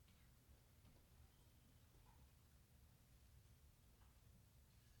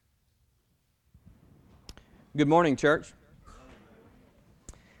Good morning, church.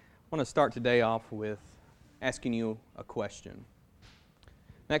 I want to start today off with asking you a question.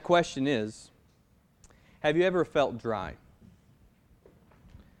 That question is, have you ever felt dry?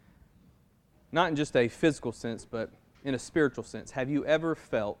 Not in just a physical sense, but in a spiritual sense. Have you ever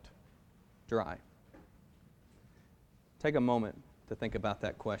felt dry? Take a moment to think about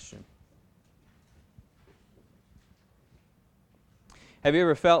that question. Have you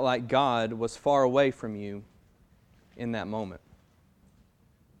ever felt like God was far away from you in that moment?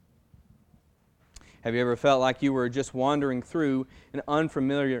 Have you ever felt like you were just wandering through an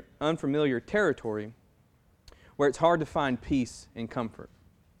unfamiliar territory where it's hard to find peace and comfort?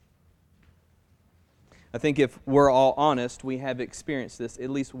 I think if we're all honest, we have experienced this at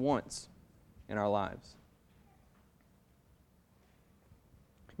least once in our lives.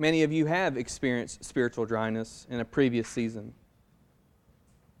 Many of you have experienced spiritual dryness in a previous season.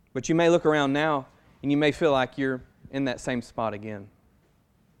 But you may look around now and you may feel like you're in that same spot again.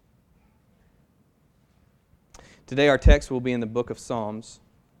 Today our text will be in the book of Psalms,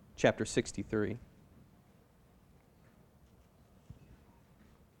 chapter 63.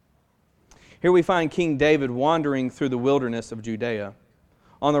 Here we find King David wandering through the wilderness of Judea,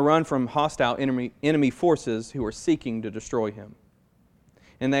 on the run from hostile enemy forces who are seeking to destroy him.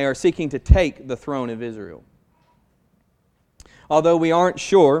 And they are seeking to take the throne of Israel. Although we aren't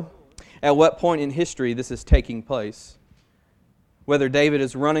sure at what point in history this is taking place, whether David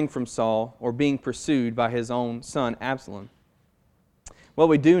is running from Saul or being pursued by his own son Absalom, what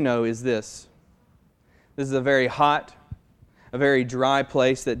we do know is this. This is a very hot, a very dry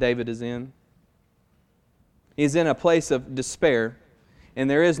place that David is in. He's in a place of despair, and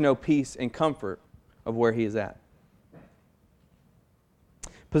there is no peace and comfort of where he is at.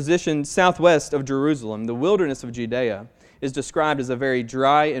 Positioned southwest of Jerusalem, the wilderness of Judea is described as a very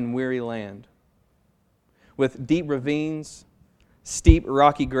dry and weary land, with deep ravines, steep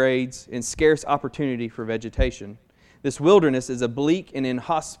rocky grades, and scarce opportunity for vegetation. This wilderness is a bleak and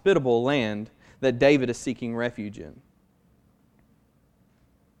inhospitable land that David is seeking refuge in.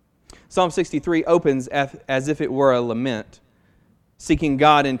 Psalm 63 opens as if it were a lament, seeking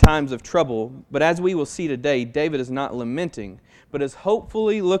God in times of trouble. But as we will see today, David is not lamenting, but is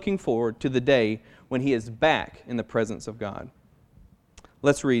hopefully looking forward to the day when he is back in the presence of God.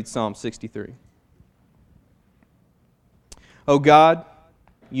 Let's read Psalm 63. O God,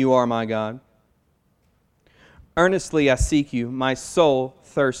 you are my God. Earnestly I seek you. My soul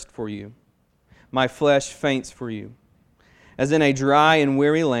thirsts for you. My flesh faints for you, as in a dry and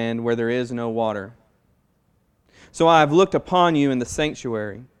weary land where there is no water. So I have looked upon you in the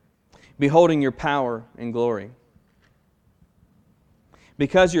sanctuary, beholding your power and glory.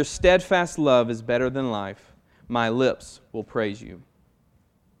 Because your steadfast love is better than life, my lips will praise you.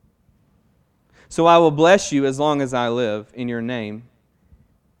 So I will bless you as long as I live. In your name,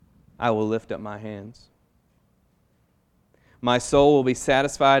 I will lift up my hands. My soul will be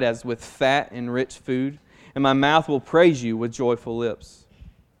satisfied as with fat and rich food, and my mouth will praise you with joyful lips.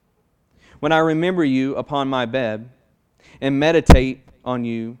 When I remember you upon my bed and meditate on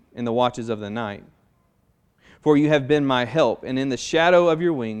you in the watches of the night, for you have been my help, and in the shadow of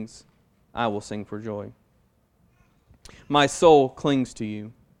your wings I will sing for joy. My soul clings to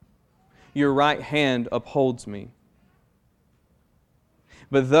you. Your right hand upholds me.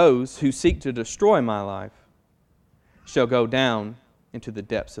 But those who seek to destroy my life shall go down into the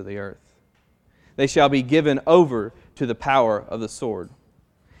depths of the earth. They shall be given over to the power of the sword.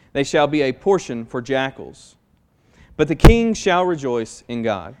 They shall be a portion for jackals. But the king shall rejoice in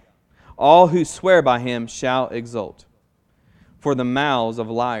God. All who swear by him shall exult, for the mouths of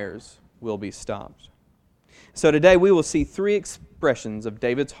liars will be stopped. So today we will see three expressions of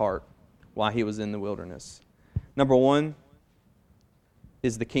David's heart while he was in the wilderness. Number one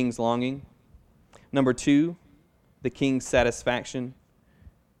is the king's longing. Number two, the king's satisfaction.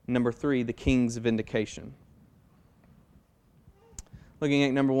 Number three, the king's vindication. Looking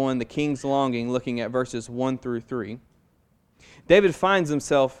at number one, the king's longing, looking at verses 1 through 3. David finds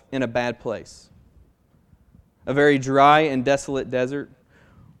himself in a bad place, a very dry and desolate desert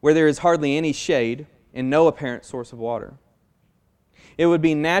where there is hardly any shade and no apparent source of water. It would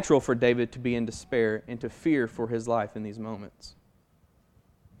be natural for David to be in despair and to fear for his life in these moments.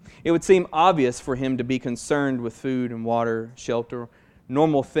 It would seem obvious for him to be concerned with food and water, shelter,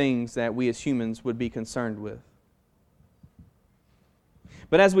 normal things that we as humans would be concerned with.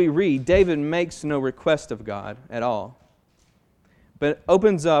 But as we read, David makes no request of God at all, but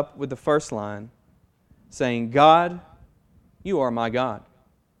opens up with the first line saying, God, you are my God,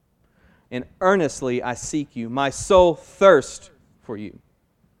 and earnestly I seek you. My soul thirsts for you.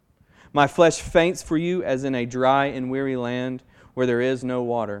 My flesh faints for you as in a dry and weary land where there is no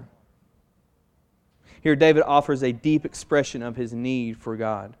water. Here David offers a deep expression of his need for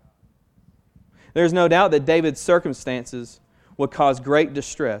God. There's no doubt that David's circumstances would cause great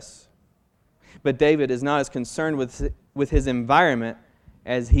distress. But David is not as concerned with his environment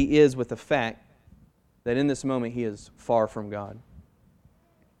as he is with the fact that in this moment he is far from God.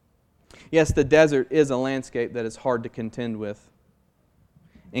 Yes, the desert is a landscape that is hard to contend with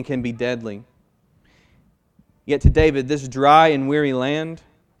and can be deadly. Yet to David, this dry and weary land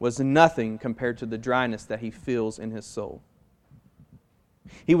was nothing compared to the dryness that he feels in his soul.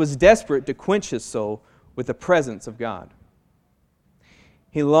 He was desperate to quench his soul with the presence of God.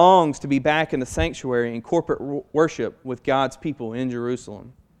 He longs to be back in the sanctuary in corporate worship with God's people in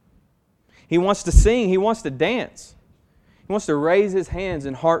Jerusalem. He wants to sing. He wants to dance. He wants to raise his hands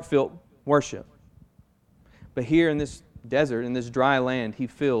in heartfelt worship. But here in this desert, in this dry land, he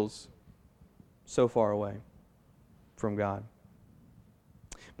feels so far away from God.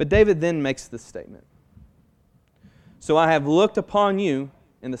 But David then makes this statement. So I have looked upon you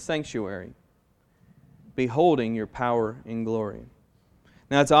in the sanctuary, beholding your power and glory.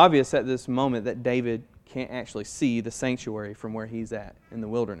 Now it's obvious at this moment that David can't actually see the sanctuary from where he's at in the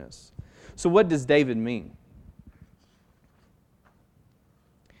wilderness. So what does David mean?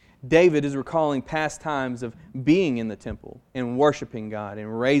 David is recalling past times of being in the temple and worshiping God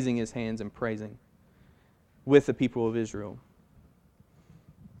and raising his hands and praising with the people of Israel.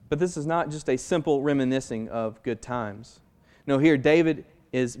 But this is not just a simple reminiscing of good times. No, here David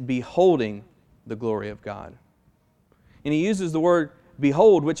is beholding the glory of God. And he uses the word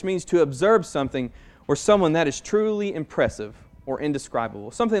behold, which means to observe something or someone that is truly impressive or indescribable.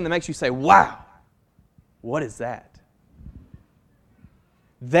 Something that makes you say, wow, what is that?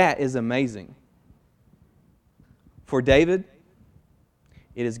 That is amazing. For David,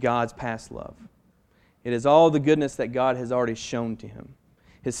 it is God's past love. It is all the goodness that God has already shown to him,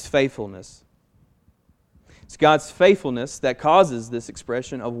 His faithfulness. It's God's faithfulness that causes this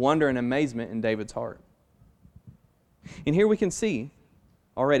expression of wonder and amazement in David's heart. And here we can see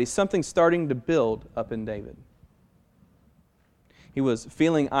already something starting to build up in David. He was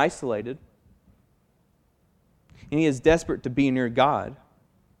feeling isolated, and he is desperate to be near God.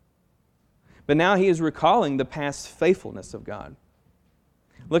 But now he is recalling the past faithfulness of God,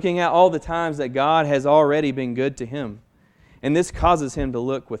 looking at all the times that God has already been good to him. And this causes him to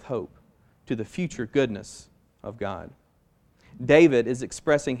look with hope to the future goodness of God. David is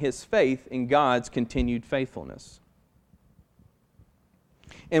expressing his faith in God's continued faithfulness.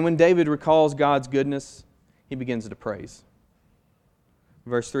 And when David recalls God's goodness, he begins to praise.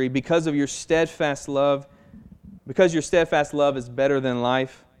 Verse 3, because your steadfast love is better than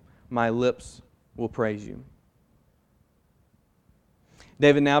life, my lips will praise you.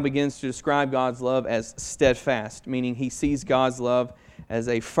 David now begins to describe God's love as steadfast, meaning he sees God's love as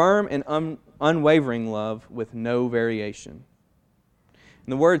a firm and unwavering love with no variation.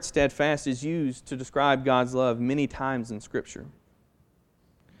 And the word steadfast is used to describe God's love many times in Scripture.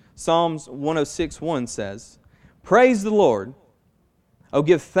 Psalms 106:1 says, praise the Lord. Oh,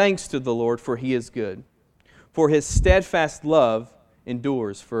 give thanks to the Lord, for He is good. For His steadfast love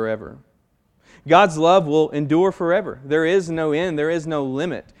endures forever. God's love will endure forever. There is no end. There is no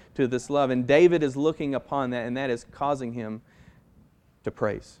limit to this love. And David is looking upon that, and that is causing him to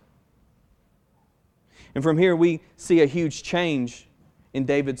praise. And from here we see a huge change in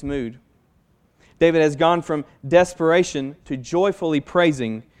David's mood. David has gone from desperation to joyfully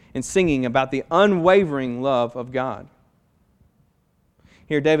praising and singing about the unwavering love of God.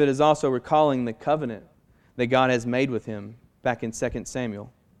 Here David is also recalling the covenant that God has made with him back in 2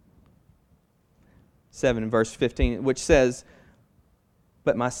 Samuel 7 verse 15, which says,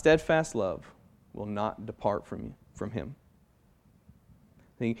 but my steadfast love will not depart from him.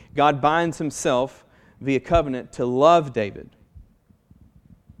 God binds himself via covenant to love David.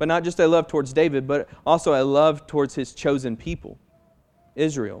 But not just a love towards David, but also a love towards his chosen people,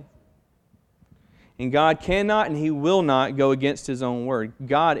 Israel. And God cannot and He will not go against His own word.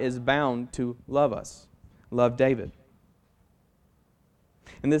 God is bound to love us, love David.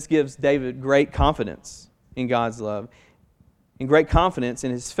 And this gives David great confidence in God's love and great confidence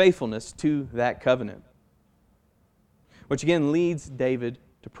in His faithfulness to that covenant, which again leads David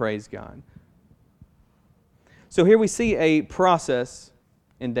to praise God. So here we see a process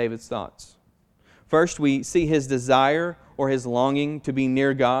in David's thoughts. First, we see his desire or his longing to be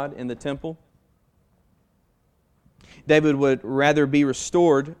near God in the temple. David would rather be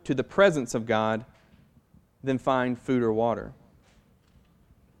restored to the presence of God than find food or water.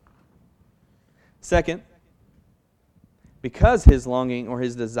 Second, because his longing or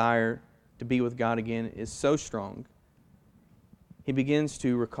his desire to be with God again is so strong, he begins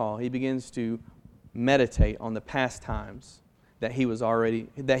to recall, he begins to meditate on the past times that he was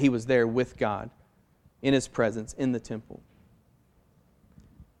there with God, in his presence, in the temple.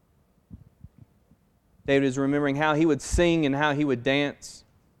 David is remembering how he would sing and how he would dance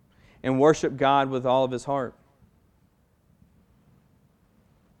and worship God with all of his heart.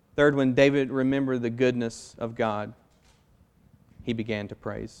 Third, when David remembered the goodness of God, he began to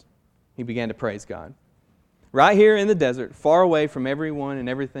praise. He began to praise God. Right here in the desert, far away from everyone and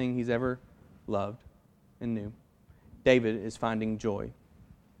everything he's ever loved and knew, David is finding joy.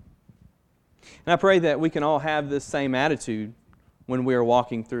 And I pray that we can all have this same attitude when we are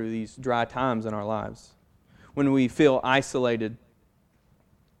walking through these dry times in our lives. When we feel isolated,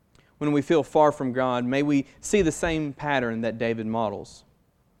 when we feel far from God, may we see the same pattern that David models.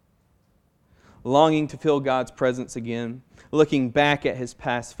 Longing to feel God's presence again, looking back at his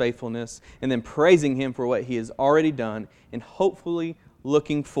past faithfulness, and then praising Him for what He has already done, and hopefully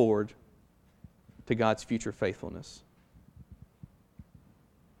looking forward to God's future faithfulness.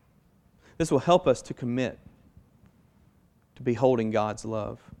 This will help us to commit to beholding God's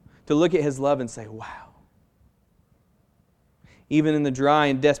love, to look at His love and say, wow. Even in the dry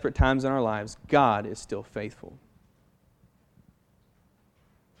and desperate times in our lives, God is still faithful.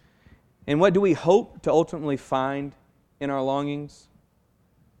 And what do we hope to ultimately find in our longings?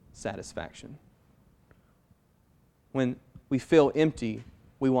 Satisfaction. When we feel empty,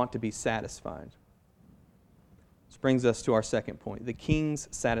 we want to be satisfied. This brings us to our second point, the king's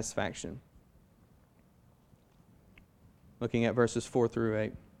satisfaction. Looking at verses 4 through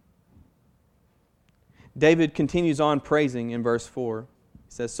 8. David continues on praising in verse 4.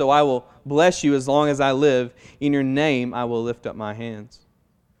 He says, "So I will bless you as long as I live. In your name I will lift up my hands."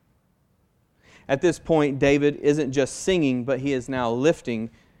 At this point, David isn't just singing, but he is now lifting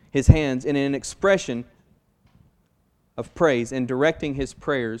his hands in an expression of praise and directing his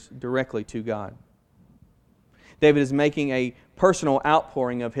prayers directly to God. David is making a personal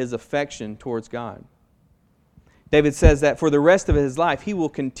outpouring of his affection towards God. David says that for the rest of his life, he will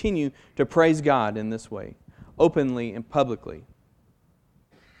continue to praise God in this way, openly and publicly.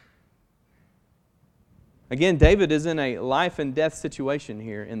 Again, David is in a life and death situation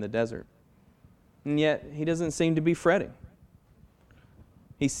here in the desert. And yet, he doesn't seem to be fretting.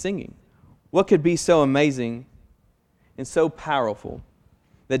 He's singing. What could be so amazing and so powerful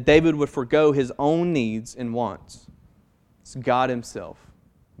that David would forgo his own needs and wants? It's God Himself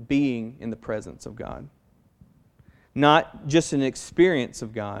being in the presence of God. Not just an experience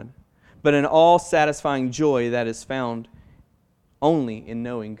of God, but an all-satisfying joy that is found only in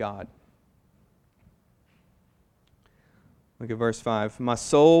knowing God. Look at verse 5. "My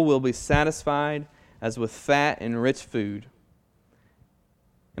soul will be satisfied as with fat and rich food,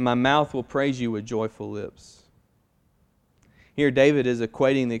 and my mouth will praise you with joyful lips." Here David is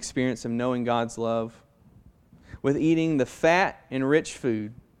equating the experience of knowing God's love with eating the fat and rich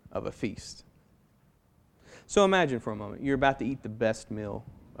food of a feast. So imagine for a moment, you're about to eat the best meal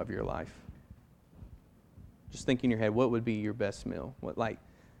of your life. Just think in your head, what would be your best meal? What, like,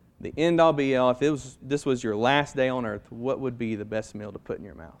 the end-all be-all, if this was your last day on earth, what would be the best meal to put in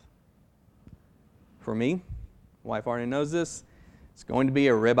your mouth? For me, my wife already knows this, it's going to be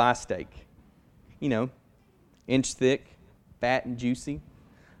a ribeye steak. You know, inch thick, fat and juicy.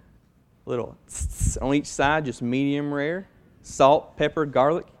 Little on each side, just medium rare. Salt, pepper,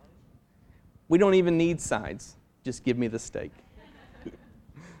 garlic. We don't even need sides. Just give me the steak.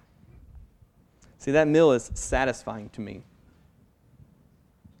 See, that meal is satisfying to me.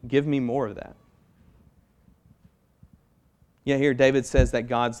 Give me more of that. Yet here David says that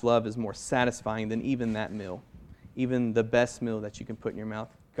God's love is more satisfying than even that meal. Even the best meal that you can put in your mouth.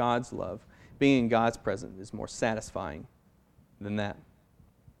 God's love, being in God's presence, is more satisfying than that.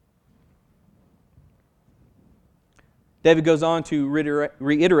 David goes on to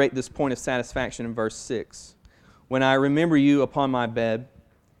reiterate this point of satisfaction in verse 6. "When I remember you upon my bed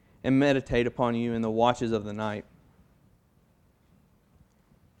and meditate upon you in the watches of the night."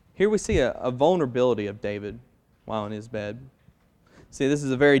 Here we see a vulnerability of David while in his bed. See, this is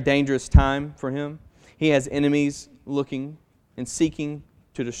a very dangerous time for him. He has enemies looking and seeking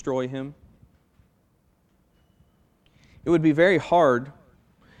to destroy him. It would be very hard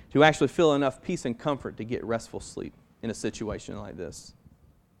to actually feel enough peace and comfort to get restful sleep in a situation like this.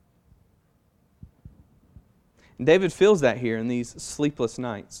 And David feels that here in these sleepless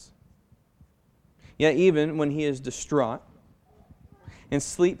nights. Yet even when he is distraught and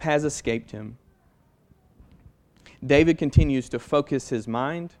sleep has escaped him, David continues to focus his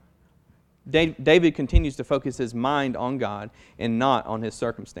mind David continues to focus his mind on God and not on his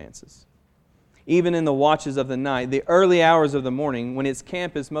circumstances. Even in the watches of the night, the early hours of the morning, when his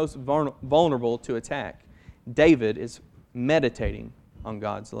camp is most vulnerable to attack, David is meditating on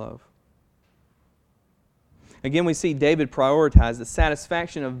God's love. Again, we see David prioritize the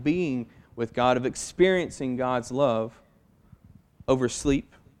satisfaction of being with God, of experiencing God's love over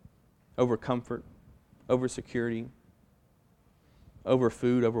sleep, over comfort, over security, over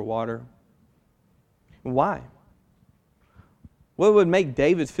food, over water. Why? What would make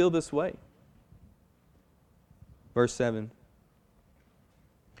David feel this way? Verse 7.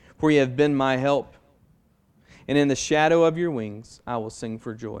 For you have been my help, and in the shadow of your wings I will sing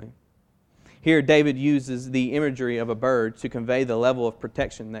for joy. Here David uses the imagery of a bird to convey the level of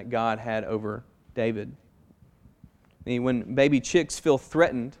protection that God had over David. When baby chicks feel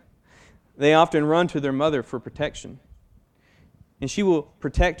threatened, they often run to their mother for protection. And she will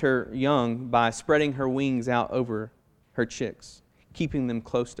protect her young by spreading her wings out over her chicks, keeping them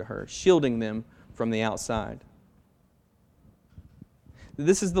close to her, shielding them from the outside.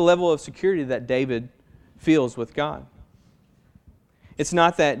 This is the level of security that David feels with God. It's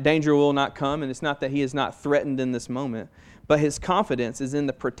not that danger will not come, and it's not that he is not threatened in this moment, but his confidence is in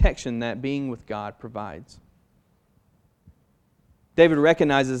the protection that being with God provides. David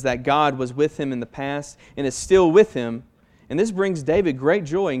recognizes that God was with him in the past and is still with him, and this brings David great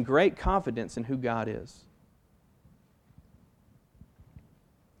joy and great confidence in who God is.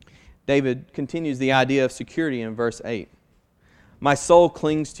 David continues the idea of security in verse 8. My soul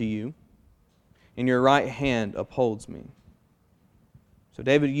clings to you, and your right hand upholds me. So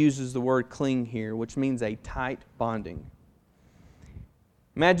David uses the word cling here, which means a tight bonding.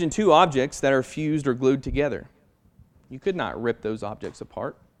 Imagine two objects that are fused or glued together. You could not rip those objects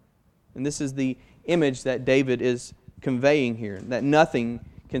apart. And this is the image that David is conveying here, that nothing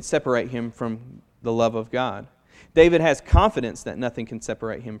can separate him from the love of God. David has confidence that nothing can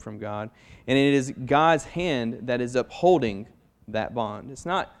separate him from God, and it is God's hand that is upholding that bond. It's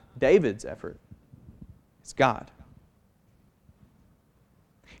not David's effort. It's God.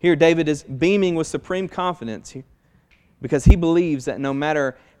 Here David is beaming with supreme confidence because he believes that no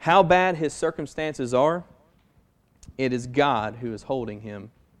matter how bad his circumstances are, it is God who is holding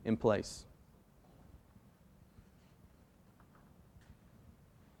him in place.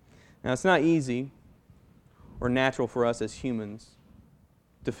 Now, it's not easy or natural for us as humans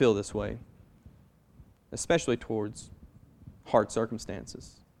to feel this way, especially towards hard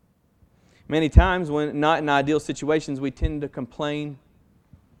circumstances. Many times when not in ideal situations, we tend to complain,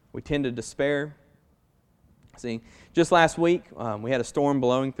 we tend to despair. See, just last week, we had a storm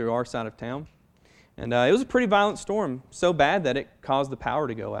blowing through our side of town. And it was a pretty violent storm, so bad that it caused the power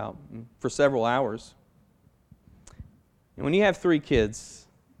to go out for several hours. And when you have 3 kids,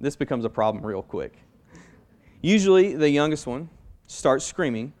 this becomes a problem real quick. Usually, the youngest one starts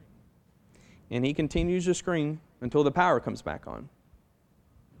screaming, and he continues to scream until the power comes back on.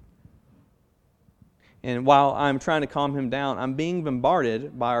 And while I'm trying to calm him down, I'm being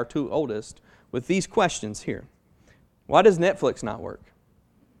bombarded by our 2 oldest with these questions here. Why does Netflix not work?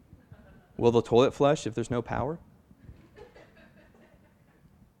 Will the toilet flush if there's no power?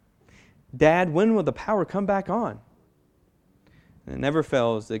 Dad, when will the power come back on? And it never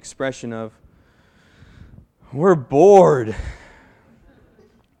fails the expression of, we're bored.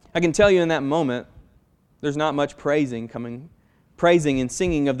 I can tell you in that moment, there's not much praising and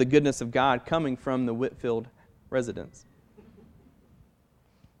singing of the goodness of God coming from the Whitfield residents.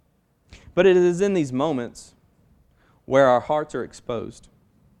 But it is in these moments where our hearts are exposed.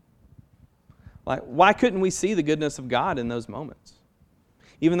 Like, why couldn't we see the goodness of God in those moments?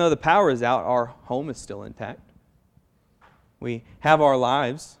 Even though the power is out, our home is still intact. We have our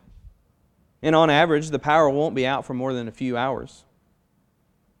lives. And on average, the power won't be out for more than a few hours.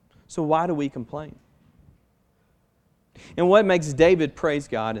 So why do we complain? And what makes David praise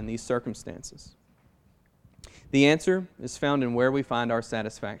God in these circumstances? The answer is found in where we find our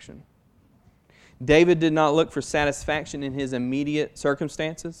satisfaction. David did not look for satisfaction in his immediate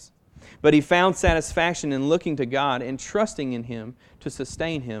circumstances, but he found satisfaction in looking to God and trusting in Him to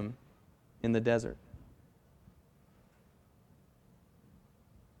sustain him in the desert.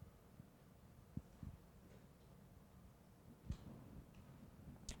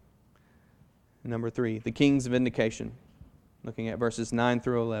 Number 3, the king's vindication. Looking at verses 9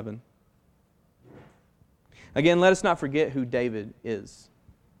 through 11. Again, let us not forget who David is.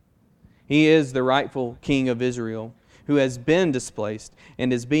 He is the rightful king of Israel who has been displaced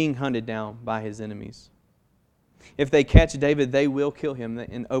and is being hunted down by his enemies. If they catch David, they will kill him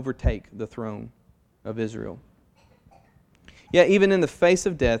and overtake the throne of Israel. Yet even in the face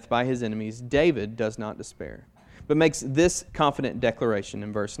of death by his enemies, David does not despair, but makes this confident declaration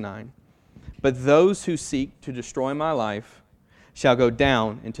in verse 9. But those who seek to destroy my life shall go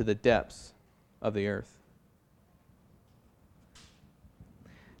down into the depths of the earth.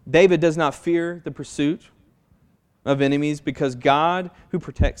 David does not fear the pursuit of enemies because God, who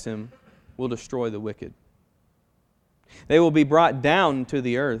protects him, will destroy the wicked. They will be brought down to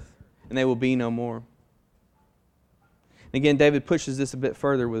the earth, and they will be no more. Again, David pushes this a bit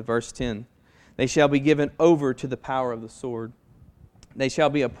further with verse 10. They shall be given over to the power of the sword. They shall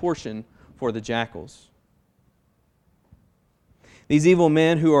be a portion for the jackals. These evil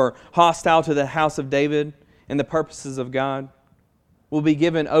men who are hostile to the house of David and the purposes of God will be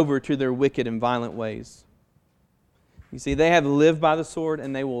given over to their wicked and violent ways. You see, they have lived by the sword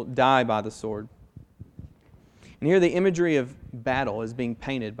and they will die by the sword. And here the imagery of battle is being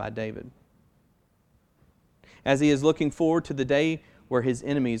painted by David, as he is looking forward to the day where his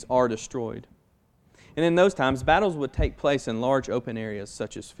enemies are destroyed. And in those times, battles would take place in large open areas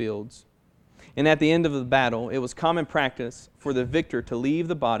such as fields. And at the end of the battle, it was common practice for the victor to leave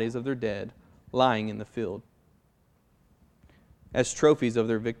the bodies of their dead lying in the field as trophies of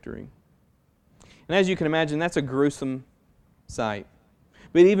their victory. And as you can imagine, that's a gruesome sight.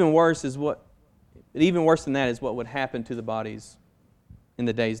 But even worse than that is what would happen to the bodies in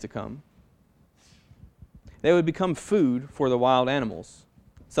the days to come. They would become food for the wild animals,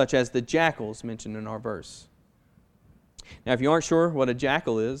 such as the jackals mentioned in our verse. Now, if you aren't sure what a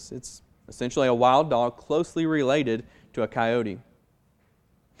jackal is, it's essentially a wild dog closely related to a coyote.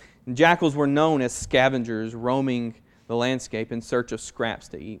 And jackals were known as scavengers roaming the landscape in search of scraps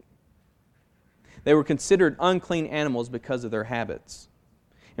to eat. They were considered unclean animals because of their habits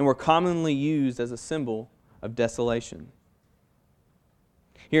and were commonly used as a symbol of desolation.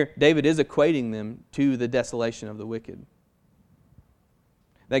 Here, David is equating them to the desolation of the wicked.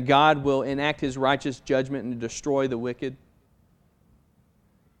 That God will enact His righteous judgment and destroy the wicked.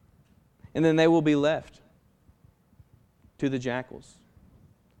 And then they will be left to the jackals.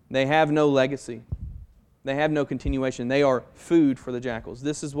 They have no legacy. They have no continuation. They are food for the jackals.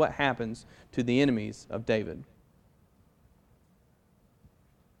 This is what happens to the enemies of David.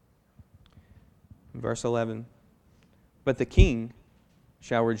 Verse 11. But the king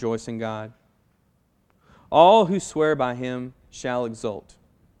shall rejoice in God. All who swear by Him shall exult,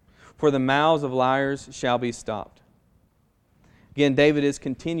 for the mouths of liars shall be stopped. Again, David is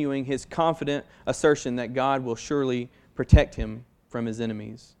continuing his confident assertion that God will surely protect him from his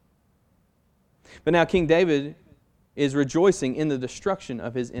enemies. But now King David is rejoicing in the destruction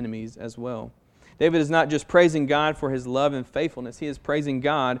of his enemies as well. David is not just praising God for His love and faithfulness. He is praising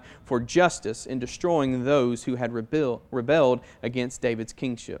God for justice in destroying those who had rebelled against David's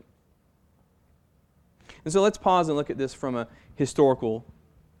kingship. And so let's pause and look at this from a historical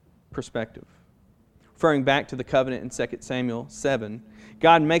perspective. Referring back to the covenant in 2 Samuel 7,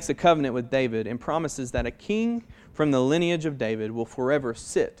 God makes a covenant with David and promises that a king from the lineage of David will forever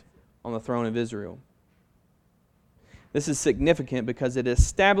sit on the throne of Israel. This is significant because it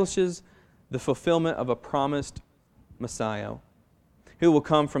establishes the fulfillment of a promised Messiah who will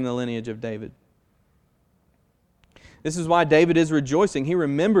come from the lineage of David. This is why David is rejoicing. He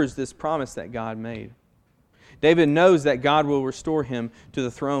remembers this promise that God made. David knows that God will restore him to the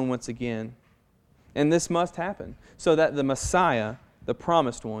throne once again. And this must happen so that the Messiah, the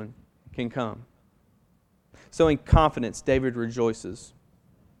promised one, can come. So in confidence, David rejoices.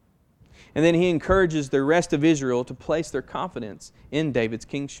 And then he encourages the rest of Israel to place their confidence in David's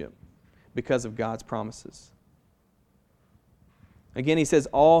kingship because of God's promises. Again, he says,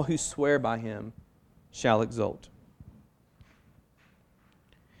 all who swear by Him shall exult.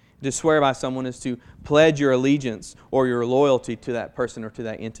 To swear by someone is to pledge your allegiance or your loyalty to that person or to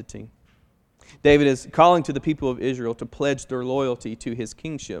that entity. David is calling to the people of Israel to pledge their loyalty to his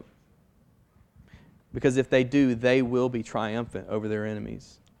kingship, because if they do, they will be triumphant over their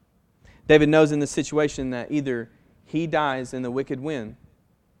enemies. David knows in this situation that either he dies and the wicked win,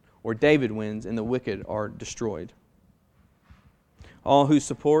 or David wins and the wicked are destroyed. All who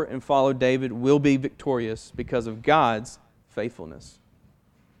support and follow David will be victorious because of God's faithfulness.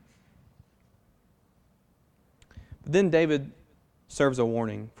 But then David serves a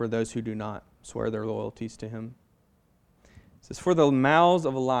warning for those who do not swear their loyalties to him. It says, for the mouths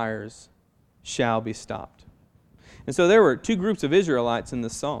of liars shall be stopped. And so there were two groups of Israelites in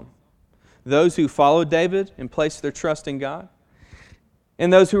this psalm. Those who followed David and placed their trust in God,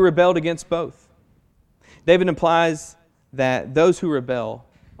 and those who rebelled against both. David implies that those who rebel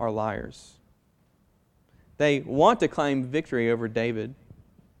are liars. They want to claim victory over David,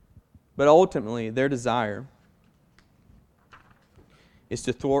 but ultimately their desire is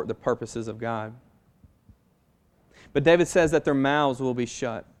to thwart the purposes of God. But David says that their mouths will be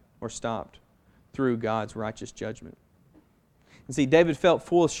shut or stopped through God's righteous judgment. And see, David felt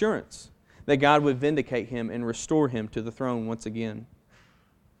full assurance that God would vindicate him and restore him to the throne once again.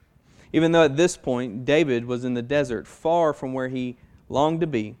 Even though at this point, David was in the desert, far from where he longed to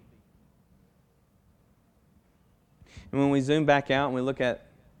be. And when we zoom back out and we look at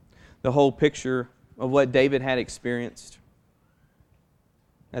the whole picture of what David had experienced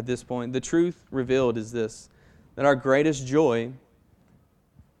at this point, the truth revealed is this, that our greatest joy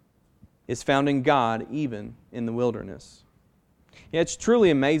is found in God, even in the wilderness. Yeah, it's truly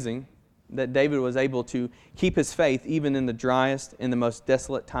amazing that David was able to keep his faith even in the driest and the most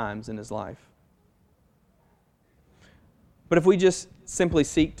desolate times in his life. But if we just simply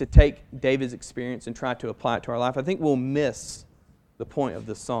seek to take David's experience and try to apply it to our life, I think we'll miss the point of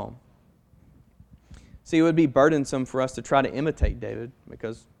this psalm. See, it would be burdensome for us to try to imitate David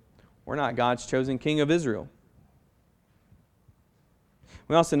because we're not God's chosen king of Israel.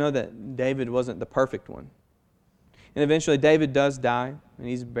 We also know that David wasn't the perfect one. And eventually David does die, and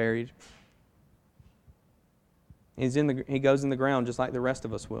he's buried. He goes in the ground just like the rest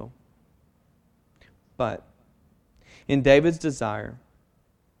of us will. But in David's desire,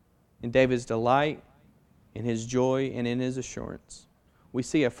 in David's delight, in his joy, and in his assurance, we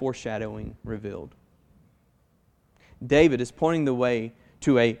see a foreshadowing revealed. David is pointing the way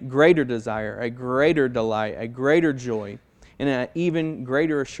to a greater desire, a greater delight, a greater joy, and an even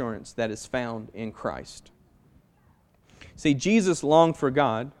greater assurance that is found in Christ. See, Jesus longed for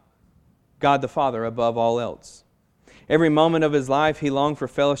God the Father, above all else. Every moment of his life, he longed for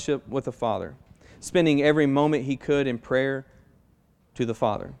fellowship with the Father, spending every moment he could in prayer to the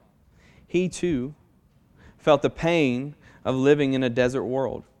Father. He, too, felt the pain of living in a desert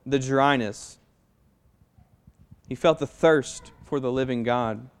world, the dryness. He felt the thirst for the living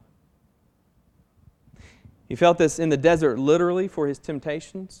God. He felt this in the desert literally for his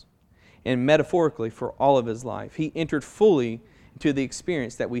temptations and metaphorically for all of his life. He entered fully into the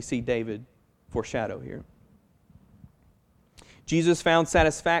experience that we see David foreshadow here. Jesus found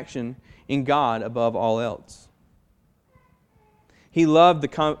satisfaction in God above all else. He loved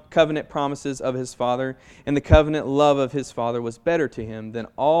the covenant promises of his Father, and the covenant love of his Father was better to him than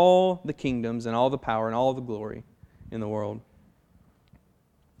all the kingdoms and all the power and all the glory in the world.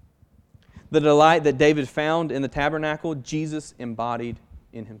 The delight that David found in the tabernacle, Jesus embodied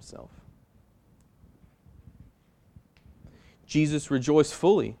in himself. Jesus rejoiced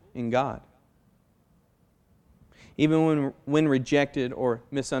fully in God. Even when rejected or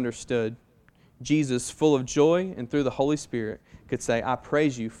misunderstood, Jesus, full of joy and through the Holy Spirit, could say, "I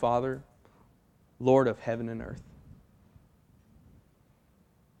praise you, Father, Lord of heaven and earth."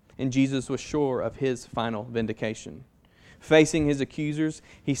 And Jesus was sure of his final vindication. Facing his accusers,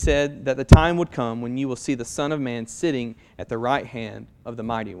 he said that the time would come when you will see the Son of Man sitting at the right hand of the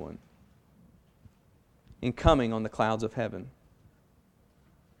Mighty One and coming on the clouds of heaven.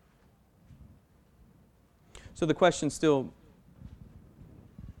 So the question still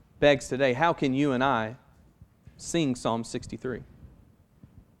begs today, how can you and I sing Psalm 63?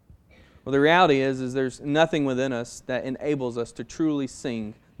 Well, the reality is there's nothing within us that enables us to truly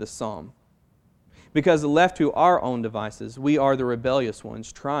sing the psalm. Because left to our own devices, we are the rebellious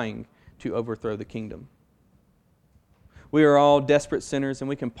ones trying to overthrow the kingdom. We are all desperate sinners, and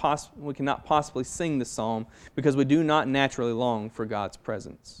we cannot possibly sing the psalm because we do not naturally long for God's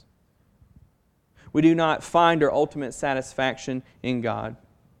presence. We do not find our ultimate satisfaction in God.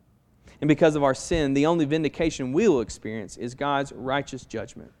 And because of our sin, the only vindication we will experience is God's righteous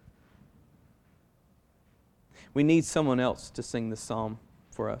judgment. We need someone else to sing the psalm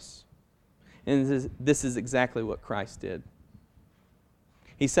for us. And this is exactly what Christ did.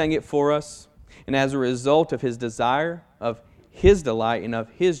 He sang it for us, and as a result of his desire, of his delight, and of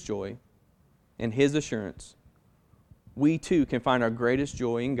his joy, and his assurance, we too can find our greatest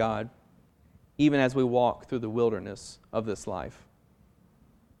joy in God, even as we walk through the wilderness of this life.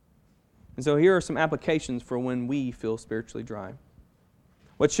 And so here are some applications for when we feel spiritually dry.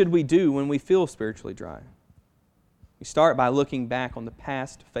 What should we do when we feel spiritually dry? We start by looking back on the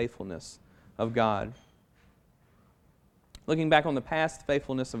past faithfulness of God. Looking back on the past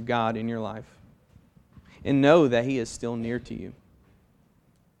faithfulness of God in your life. And know that He is still near to you.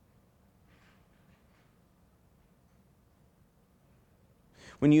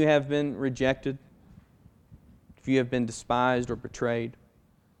 When you have been rejected, if you have been despised or betrayed,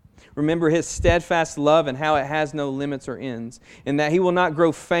 remember His steadfast love and how it has no limits or ends, and that He will not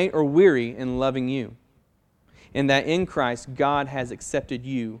grow faint or weary in loving you, and that in Christ God has accepted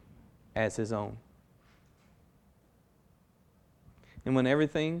you as His own. And when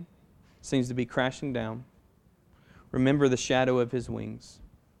everything seems to be crashing down, remember the shadow of His wings,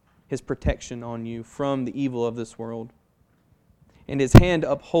 His protection on you from the evil of this world. And His hand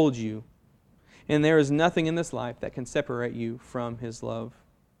upholds you. And there is nothing in this life that can separate you from His love.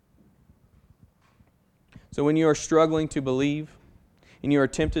 So when you are struggling to believe and you are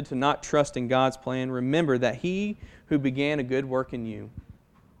tempted to not trust in God's plan, remember that He who began a good work in you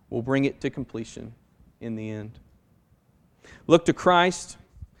will bring it to completion in the end. Look to Christ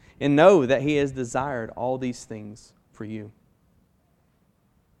and know that He has desired all these things for you.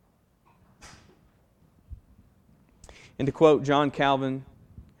 And to quote John Calvin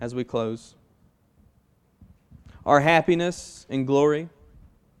as we close, our happiness and glory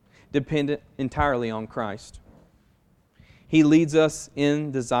depend entirely on Christ. He leads us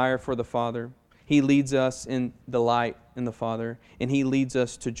in desire for the Father. He leads us in delight in the Father. And He leads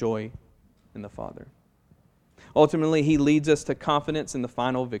us to joy in the Father. Ultimately, He leads us to confidence in the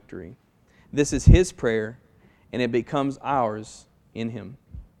final victory. This is His prayer, and it becomes ours in Him.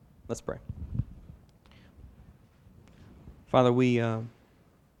 Let's pray. Father, we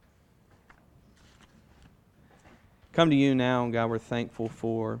come to You now, and God, we're thankful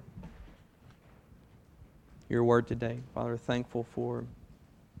for Your word today. Father, we're thankful for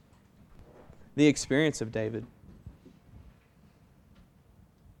the experience of David.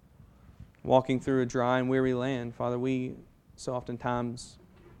 Walking through a dry and weary land, Father, we so oftentimes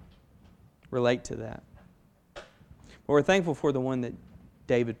relate to that. But we're thankful for the one that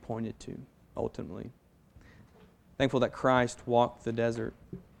David pointed to, ultimately. Thankful that Christ walked the desert.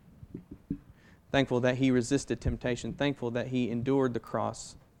 Thankful that He resisted temptation. Thankful that He endured the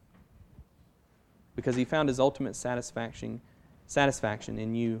cross because He found His ultimate satisfaction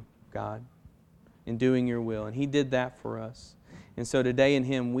in You, God, in doing Your will. And He did that for us. And so today in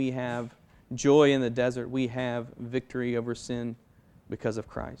Him we have joy in the desert. We have victory over sin because of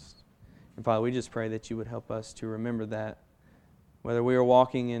Christ. And Father, we just pray that You would help us to remember that, whether we are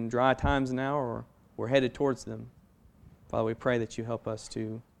walking in dry times now or we're headed towards them. Father, we pray that You help us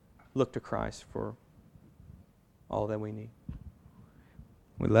to look to Christ for all that we need.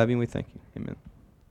 We love You and we thank You. Amen.